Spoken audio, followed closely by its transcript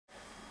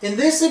In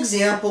this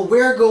example,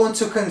 we're going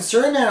to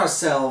concern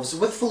ourselves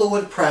with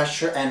fluid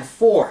pressure and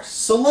force.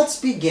 So let's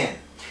begin.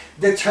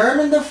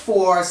 Determine the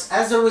force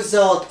as a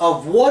result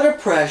of water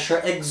pressure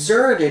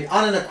exerted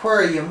on an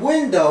aquarium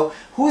window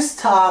whose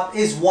top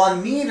is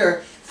 1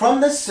 meter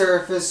from the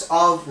surface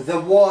of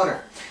the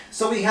water.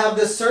 So we have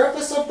the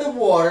surface of the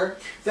water.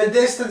 The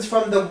distance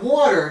from the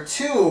water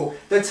to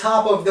the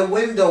top of the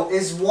window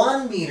is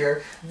 1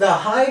 meter. The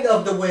height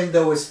of the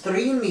window is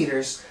 3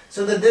 meters.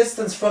 So the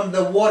distance from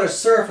the water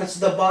surface to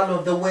the bottom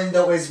of the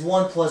window is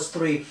 1 plus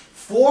 3,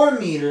 4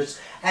 meters.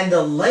 And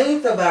the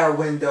length of our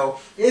window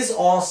is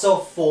also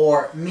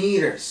 4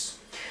 meters.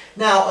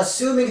 Now,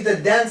 assuming the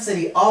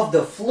density of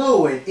the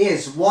fluid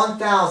is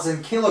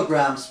 1,000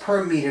 kilograms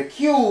per meter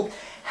cubed,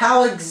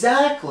 how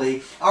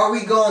exactly are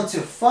we going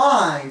to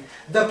find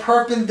the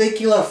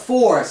perpendicular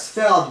force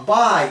felt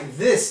by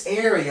this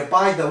area,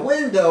 by the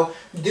window,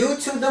 due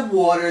to the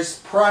water's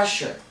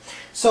pressure?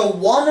 So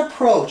one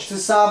approach to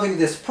solving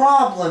this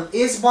problem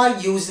is by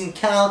using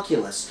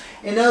calculus.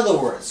 In other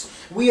words,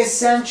 we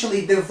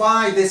essentially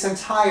divide this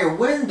entire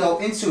window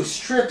into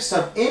strips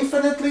of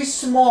infinitely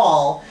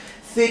small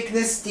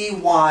thickness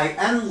dy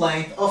and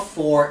length of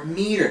 4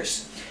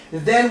 meters.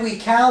 Then we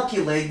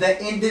calculate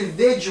the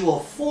individual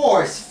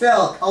force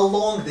felt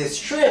along this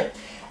strip,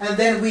 and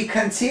then we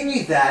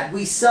continue that.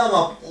 We sum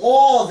up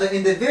all the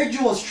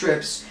individual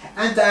strips,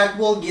 and that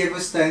will give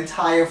us the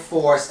entire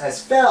force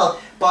as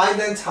felt by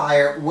the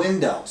entire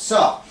window.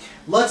 So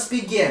let's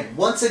begin.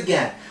 Once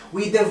again,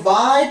 we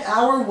divide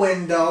our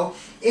window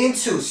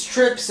into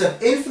strips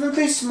of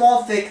infinitely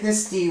small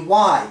thickness dy.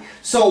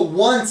 So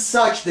one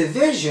such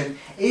division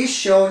is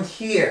shown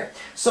here.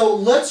 So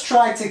let's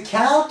try to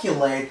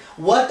calculate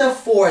what the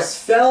force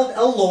felt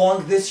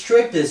along this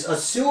strip is,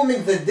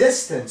 assuming the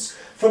distance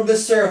from the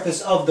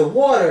surface of the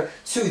water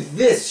to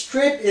this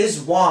strip is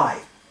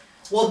y.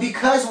 Well,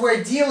 because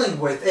we're dealing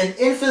with an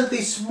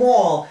infinitely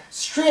small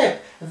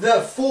strip,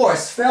 the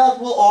force felt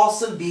will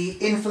also be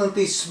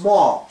infinitely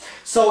small.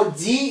 So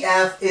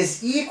dF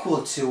is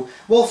equal to,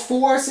 well,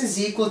 force is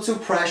equal to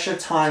pressure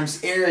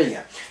times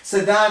area. So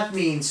that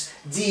means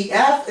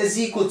dF is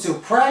equal to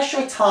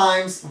pressure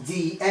times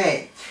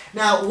dA.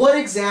 Now, what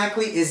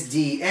exactly is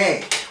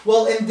dA?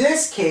 Well, in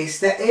this case,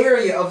 the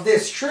area of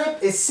this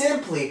strip is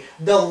simply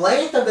the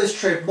length of the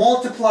strip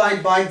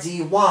multiplied by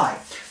dy.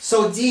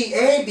 So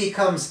dA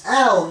becomes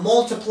L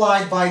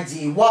multiplied by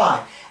dy.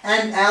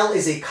 And L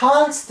is a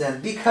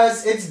constant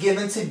because it's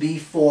given to be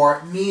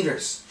 4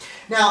 meters.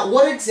 Now,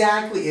 what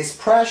exactly is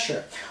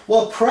pressure?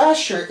 Well,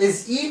 pressure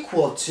is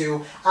equal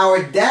to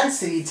our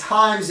density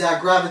times our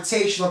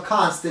gravitational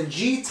constant,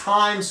 G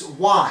times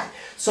Y.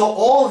 So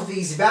all of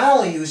these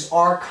values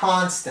are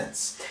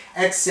constants,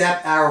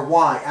 except our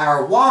Y.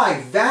 Our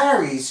Y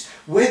varies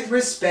with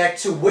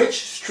respect to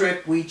which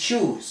strip we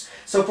choose.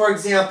 So for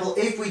example,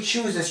 if we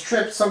choose a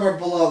strip somewhere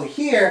below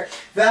here,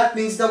 that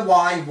means the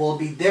Y will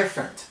be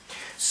different.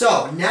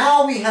 So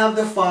now we have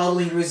the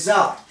following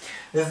result.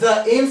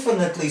 The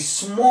infinitely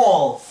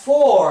small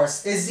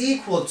force is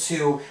equal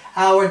to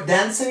our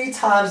density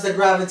times the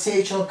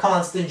gravitational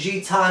constant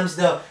G times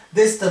the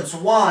distance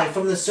y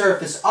from the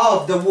surface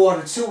of the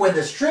water to where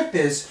the strip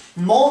is,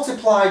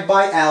 multiplied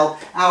by L,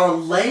 our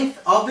length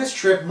of the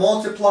strip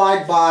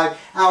multiplied by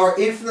our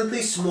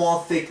infinitely small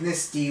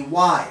thickness dy.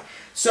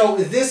 So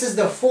this is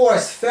the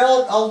force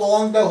felt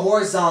along the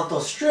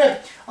horizontal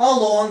strip,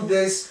 along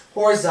this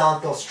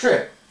horizontal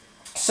strip.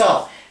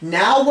 So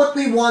now what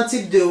we want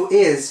to do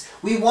is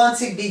we want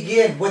to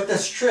begin with the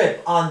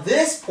strip on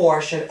this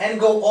portion and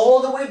go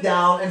all the way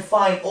down and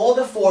find all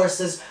the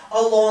forces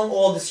along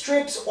all the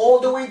strips all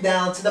the way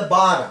down to the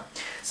bottom.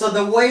 So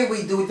the way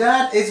we do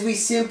that is we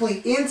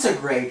simply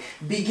integrate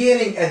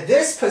beginning at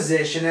this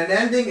position and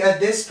ending at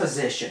this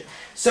position.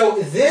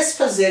 So this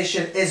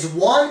position is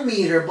 1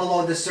 meter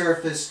below the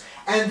surface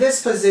and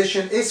this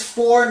position is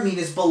 4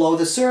 meters below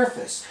the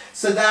surface.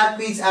 So that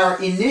means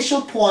our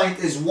initial point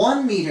is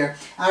 1 meter,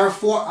 our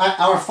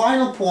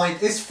final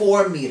point is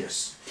 4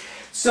 meters.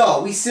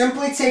 So we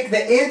simply take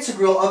the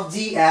integral of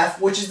dF,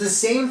 which is the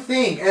same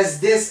thing as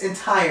this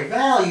entire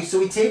value. So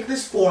we take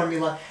this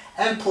formula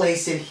and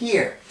place it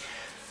here.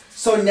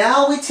 So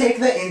now we take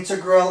the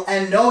integral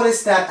and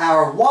notice that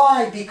our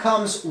y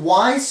becomes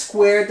y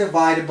squared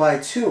divided by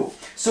 2.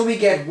 So we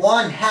get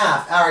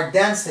 1/2 our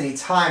density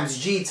times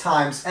g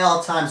times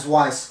L times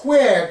y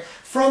squared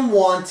from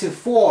 1 to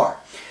 4.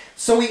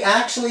 So we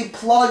actually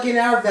plug in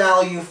our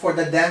value for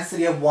the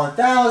density of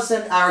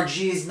 1,000. Our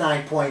g is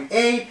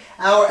 9.8,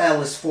 our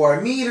L is 4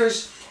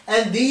 meters.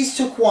 And these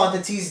two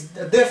quantities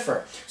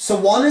differ. So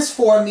one is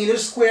 4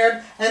 meters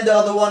squared and the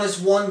other one is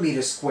 1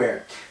 meter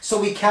squared. So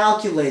we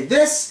calculate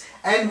this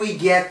and we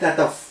get that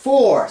the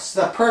force,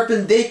 the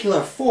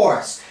perpendicular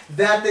force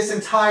that this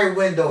entire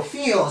window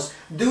feels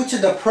due to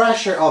the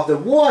pressure of the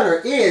water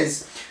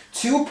is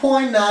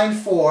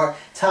 2.94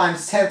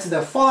 times 10 to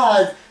the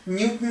 5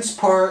 newtons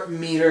per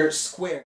meter squared.